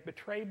family, they've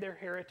betrayed their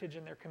heritage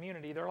and their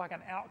community. They're like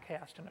an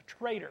outcast and a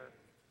traitor.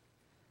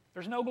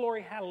 There's no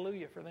glory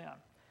hallelujah for them.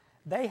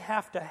 They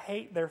have to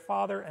hate their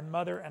father and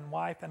mother and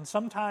wife, and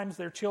sometimes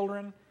their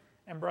children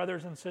and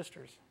brothers and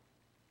sisters.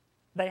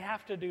 They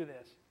have to do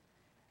this.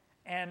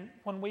 And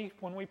when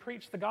we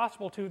preach the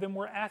gospel to them,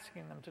 we're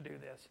asking them to do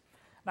this.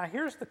 Now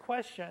here's the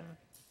question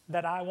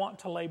that I want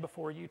to lay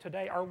before you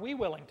today. Are we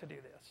willing to do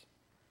this?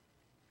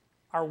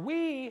 Are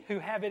we who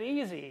have it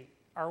easy,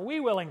 are we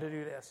willing to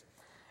do this?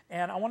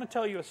 And I want to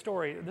tell you a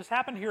story. This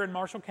happened here in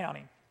Marshall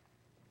County.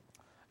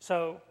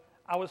 So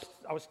I was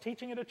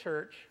teaching at a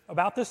church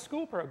about this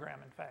school program,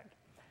 in fact.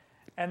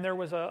 And there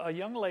was a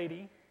young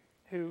lady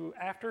who,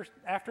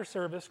 after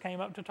service,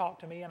 came up to talk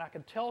to me, and I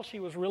could tell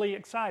she was really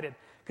excited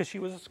because she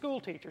was a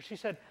school teacher. She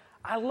said,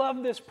 I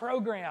love this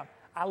program.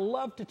 I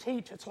love to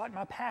teach. It's like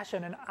my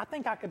passion, and I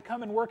think I could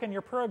come and work in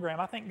your program.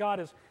 I think God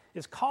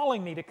is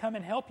calling me to come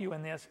and help you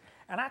in this.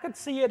 And I could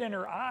see it in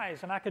her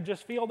eyes, and I could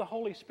just feel the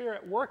Holy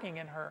Spirit working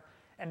in her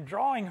and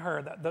drawing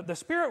her. The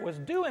Spirit was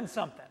doing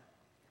something.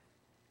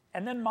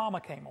 And then Mama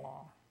came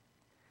along.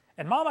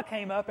 And Mama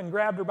came up and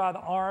grabbed her by the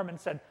arm and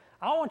said,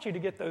 I want you to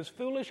get those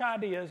foolish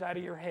ideas out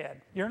of your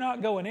head. You're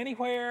not going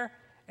anywhere,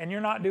 and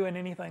you're not doing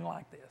anything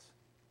like this.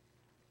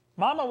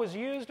 Mama was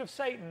used of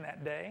Satan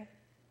that day.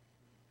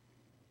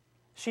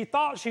 She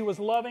thought she was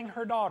loving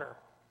her daughter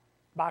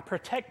by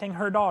protecting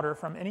her daughter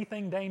from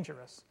anything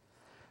dangerous.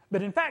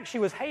 But in fact, she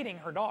was hating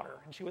her daughter,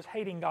 and she was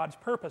hating God's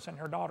purpose in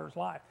her daughter's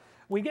life.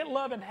 We get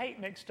love and hate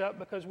mixed up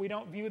because we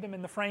don't view them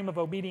in the frame of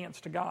obedience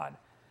to God.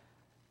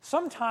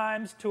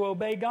 Sometimes, to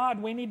obey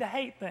God, we need to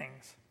hate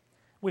things.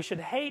 We should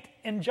hate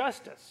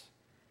injustice.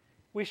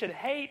 We should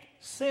hate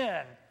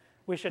sin.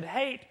 We should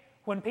hate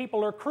when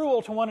people are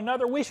cruel to one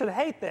another. We should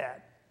hate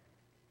that.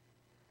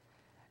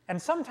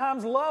 And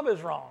sometimes love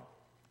is wrong.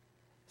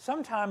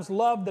 Sometimes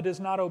love that is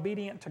not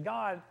obedient to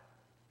God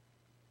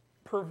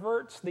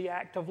perverts the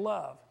act of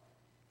love.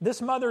 This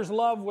mother's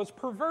love was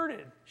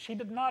perverted. She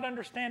did not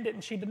understand it,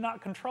 and she did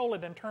not control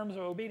it in terms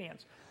of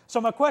obedience. So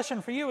my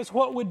question for you is,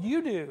 what would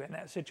you do in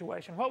that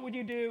situation? What would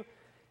you do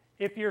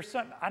if your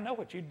son, I know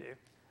what you'd do.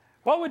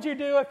 What would you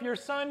do if your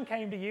son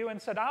came to you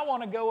and said, I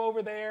want to go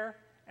over there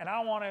and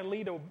I want to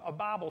lead a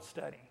Bible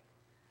study.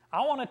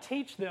 I want to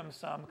teach them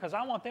some because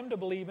I want them to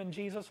believe in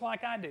Jesus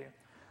like I do.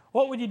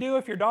 What would you do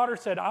if your daughter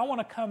said, I want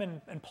to come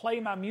and play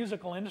my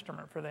musical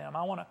instrument for them.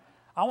 I want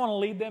to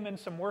lead them in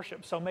some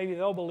worship so maybe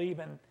they'll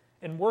believe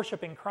in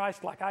worshiping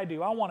Christ like I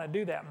do. I want to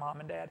do that, Mom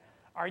and Dad.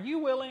 Are you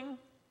willing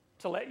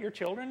to let your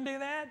children do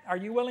that? Are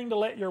you willing to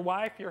let your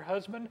wife, your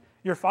husband,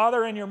 your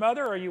father, and your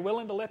mother, are you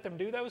willing to let them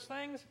do those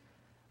things?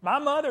 My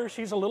mother,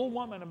 she's a little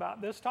woman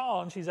about this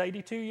tall, and she's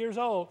 82 years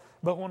old.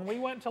 But when we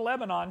went to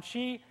Lebanon, I'll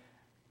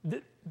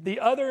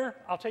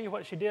tell you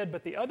what she did,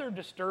 but the other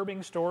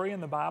disturbing story in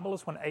the Bible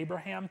is when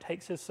Abraham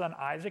takes his son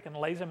Isaac and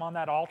lays him on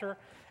that altar,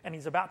 and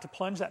he's about to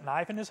plunge that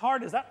knife in his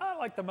heart. Is that not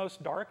like the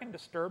most dark and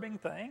disturbing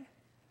thing?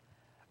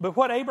 But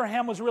what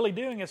Abraham was really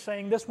doing is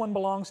saying, this one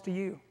belongs to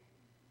you.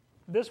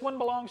 This one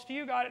belongs to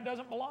you, God. It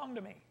doesn't belong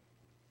to me.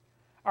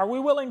 Are we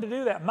willing to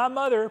do that? My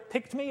mother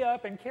picked me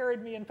up and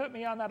carried me and put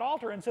me on that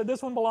altar and said,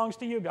 this one belongs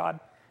to you, God.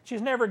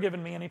 She's never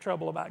given me any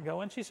trouble about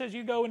going. She says,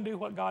 you go and do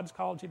what God's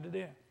called you to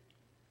do.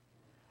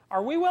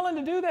 Are we willing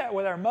to do that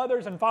with our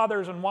mothers and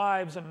fathers and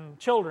wives and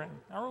children?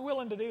 Are we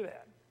willing to do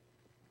that?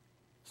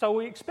 So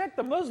we expect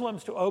the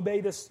Muslims to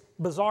obey this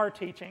bizarre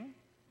teaching,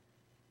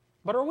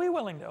 but are we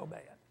willing to obey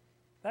it?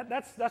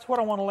 That's what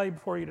I want to lay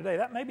before you today.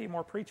 That may be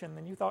more preaching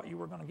than you thought you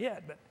were going to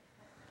get, but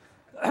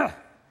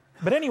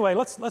but anyway,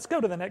 let's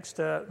go to the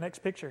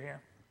next picture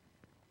here.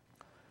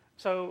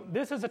 So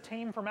this is a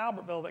team from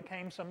Albertville that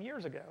came some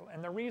years ago,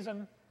 and the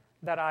reason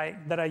that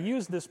I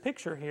use this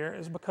picture here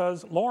is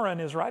because Lauren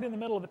is right in the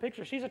middle of the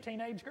picture. She's a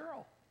teenage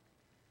girl.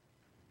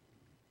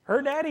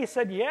 Her daddy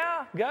said,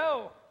 "Yeah,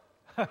 go."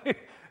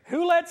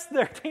 Who lets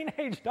their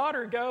teenage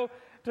daughter go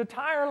to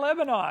Tyre,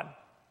 Lebanon?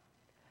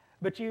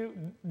 But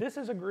this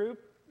is a group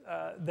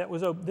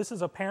this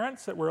is a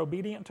parents that were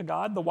obedient to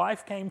God. The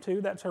wife came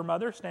too. That's her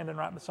mother standing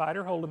right beside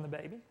her holding the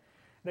baby,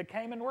 that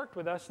came and worked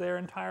with us there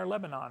in Tyre,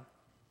 Lebanon.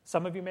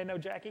 Some of you may know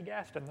Jackie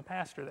Gaston, the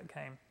pastor that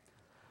came.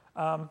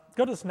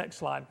 Go to this next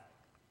slide.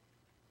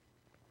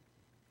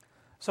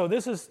 So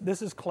this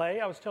is Clay.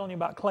 I was telling you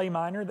about Clay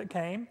Minor that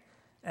came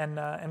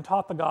and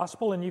taught the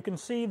gospel, and you can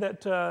see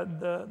that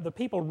the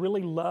people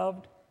really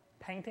loved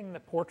painting the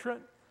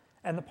portrait,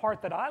 and the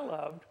part that I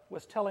loved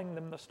was telling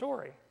them the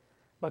story.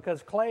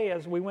 Because Clay,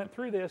 as we went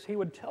through this, he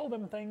would tell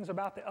them things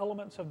about the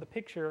elements of the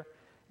picture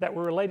that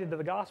were related to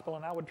the gospel,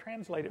 and I would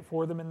translate it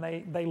for them, and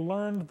they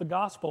learned the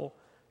gospel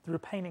through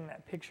painting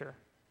that picture.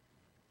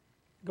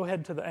 Go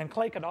ahead and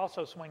Clay could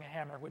also swing a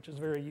hammer, which is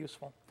very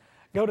useful.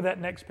 Go to that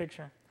next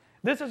picture.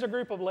 This is a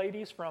group of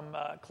ladies from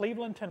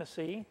Cleveland,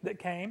 Tennessee that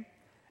came,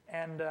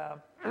 and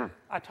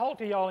I talked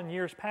to y'all in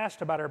years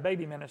past about our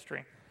baby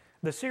ministry.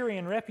 The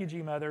Syrian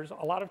refugee mothers,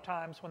 a lot of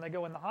times when they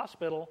go in the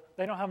hospital,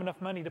 they don't have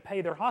enough money to pay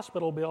their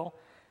hospital bill,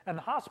 and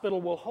the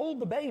hospital will hold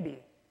the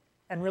baby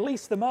and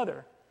release the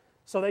mother.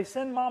 So they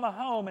send mama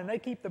home, and they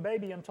keep the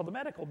baby until the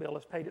medical bill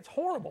is paid. It's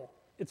horrible.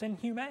 It's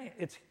inhumane.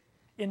 It's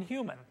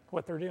inhuman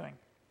what they're doing.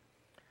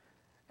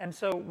 And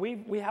so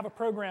we have a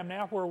program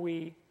now where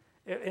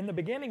in the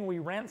beginning, we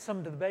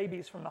ransomed the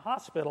babies from the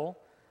hospital,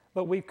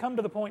 but we've come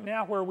to the point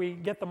now where we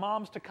get the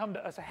moms to come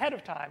to us ahead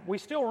of time. We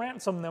still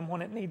ransom them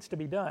when it needs to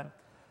be done.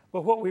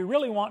 But what we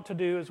really want to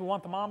do is we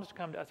want the moms to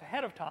come to us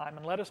ahead of time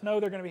and let us know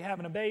they're going to be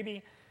having a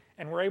baby,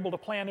 and we're able to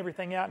plan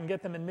everything out and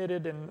get them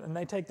admitted, and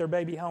they take their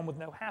baby home with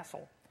no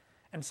hassle.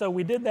 And so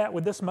we did that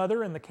with this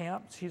mother in the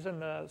camp. She's in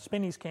the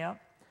Spinney's camp,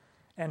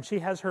 and she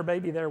has her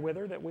baby there with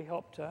her that we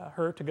helped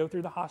her to go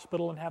through the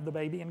hospital and have the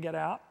baby and get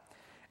out.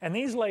 And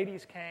these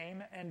ladies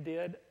came and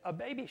did a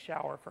baby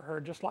shower for her,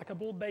 just like a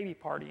little baby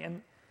party.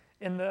 And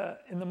in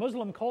the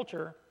Muslim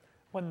culture,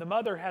 when the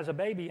mother has a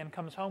baby and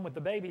comes home with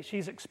the baby,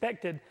 she's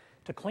expected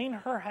to clean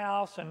her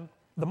house, and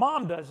the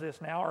mom does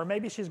this now, or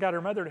maybe she's got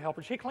her mother to help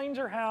her. She cleans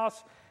her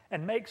house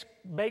and makes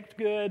baked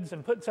goods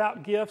and puts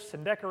out gifts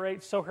and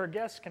decorates so her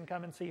guests can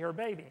come and see her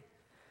baby.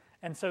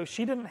 And so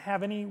she didn't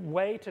have any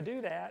way to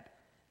do that,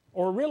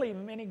 or really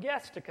many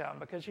guests to come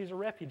because she's a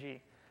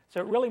refugee. So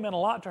it really meant a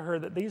lot to her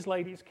that these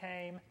ladies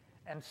came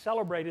and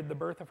celebrated the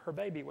birth of her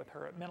baby with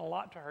her. It meant a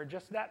lot to her,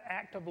 just that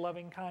act of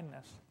loving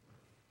kindness.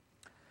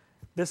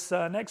 This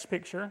next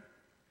picture,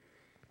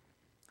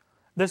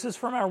 this is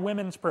from our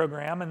women's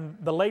program, and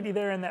the lady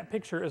there in that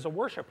picture is a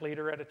worship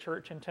leader at a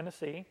church in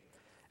Tennessee.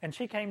 And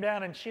she came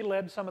down and she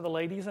led some of the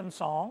ladies in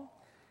song,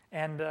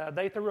 and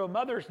they threw a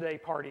Mother's Day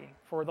party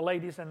for the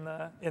ladies in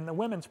the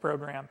women's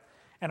program,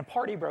 and a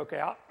party broke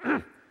out.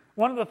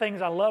 One of the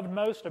things I loved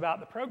most about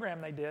the program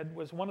they did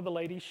was one of the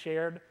ladies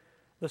shared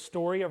the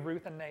story of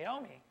Ruth and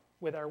Naomi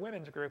with our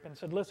women's group and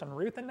said, "Listen,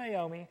 Ruth and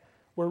Naomi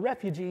were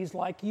refugees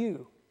like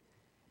you,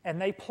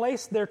 and they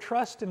placed their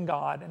trust in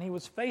God, and He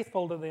was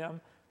faithful to them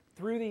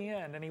through the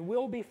end, and He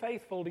will be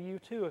faithful to you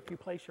too if you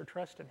place your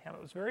trust in Him."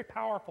 It was a very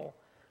powerful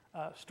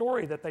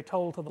story that they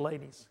told to the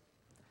ladies.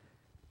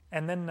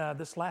 And then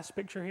this last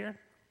picture here.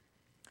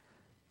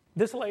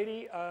 This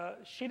lady,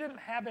 she didn't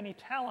have any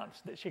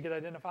talents that she could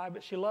identify,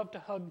 but she loved to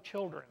hug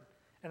children,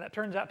 and that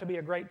turns out to be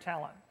a great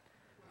talent.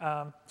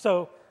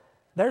 So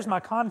there's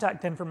my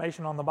contact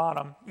information on the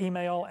bottom,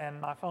 email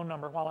and my phone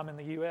number while I'm in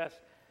the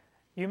U.S.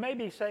 You may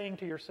be saying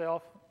to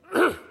yourself,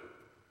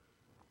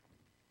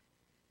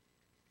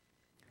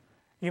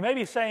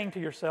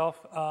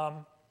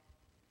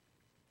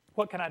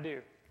 what can I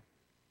do?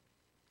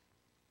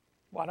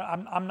 Well,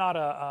 I'm not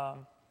a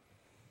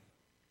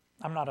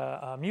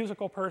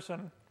musical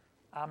person.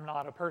 I'm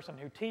not a person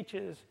who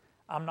teaches.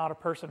 I'm not a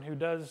person who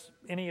does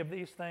any of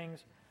these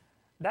things.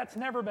 That's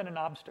never been an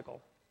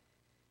obstacle.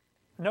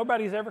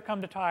 Nobody's ever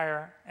come to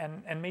Tyre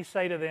and me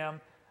say to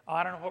them, "Oh,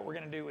 I don't know what we're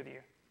going to do with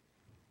you."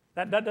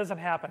 That doesn't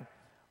happen.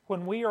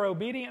 When we are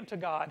obedient to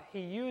God,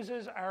 He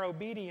uses our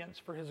obedience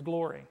for His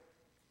glory.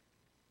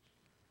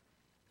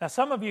 Now,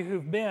 some of you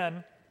who've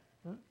been,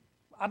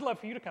 I'd love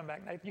for you to come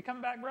back, Nate. You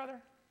come back,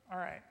 brother? All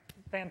right,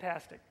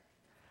 fantastic.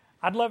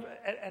 I'd love,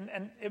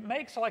 and it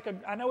makes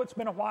I know it's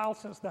been a while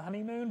since the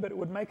honeymoon, but it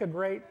would make a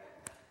great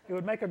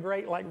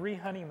like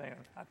re-honeymoon.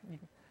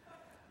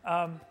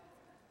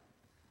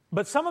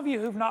 But some of you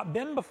who've not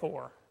been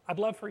before, I'd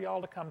love for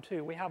y'all to come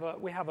too. We have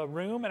a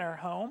room in our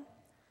home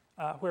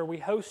where we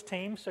host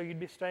teams, so you'd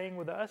be staying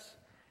with us,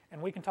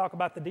 and we can talk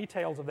about the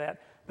details of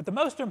that. But the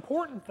most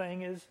important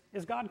thing is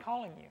God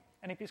calling you,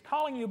 and if He's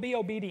calling you, be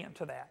obedient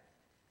to that.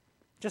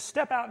 Just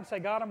step out and say,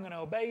 "God, I'm going to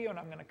obey you, and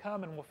I'm going to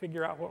come, and we'll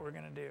figure out what we're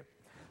going to do."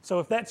 So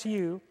if that's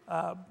you,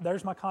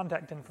 there's my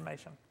contact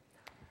information.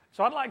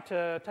 So I'd like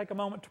to take a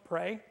moment to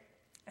pray,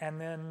 and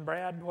then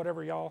Brad,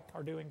 whatever y'all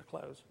are doing to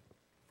close.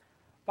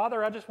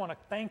 Father, I just want to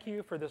thank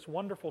you for this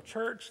wonderful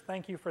church.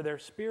 Thank you for their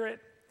spirit.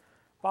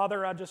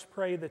 Father, I just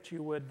pray that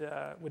you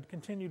would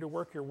continue to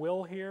work your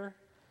will here.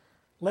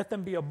 Let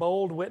them be a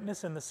bold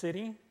witness in the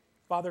city.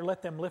 Father,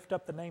 let them lift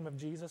up the name of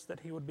Jesus,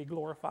 that he would be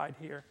glorified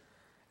here.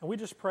 And we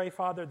just pray,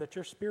 Father, that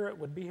your spirit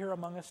would be here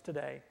among us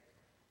today.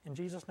 In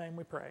Jesus' name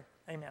we pray.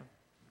 Amen.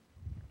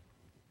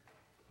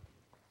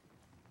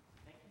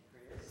 Thank you,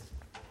 Chris.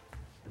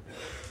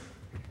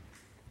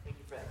 Thank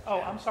you, Fred.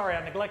 Oh, I'm sorry,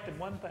 I neglected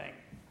one thing.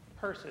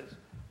 Purses.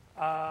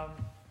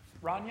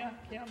 Rania,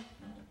 Kim?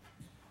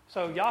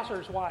 So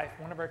Yasser's wife,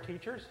 one of our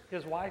teachers,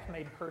 his wife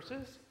made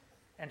purses,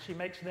 and she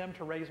makes them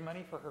to raise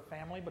money for her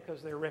family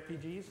because they're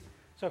refugees.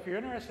 So if you're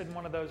interested in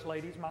one of those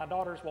ladies, my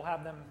daughters will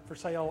have them for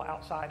sale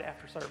outside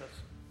after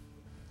service.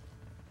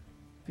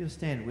 If you'll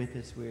stand with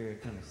us, we're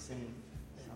going to sing.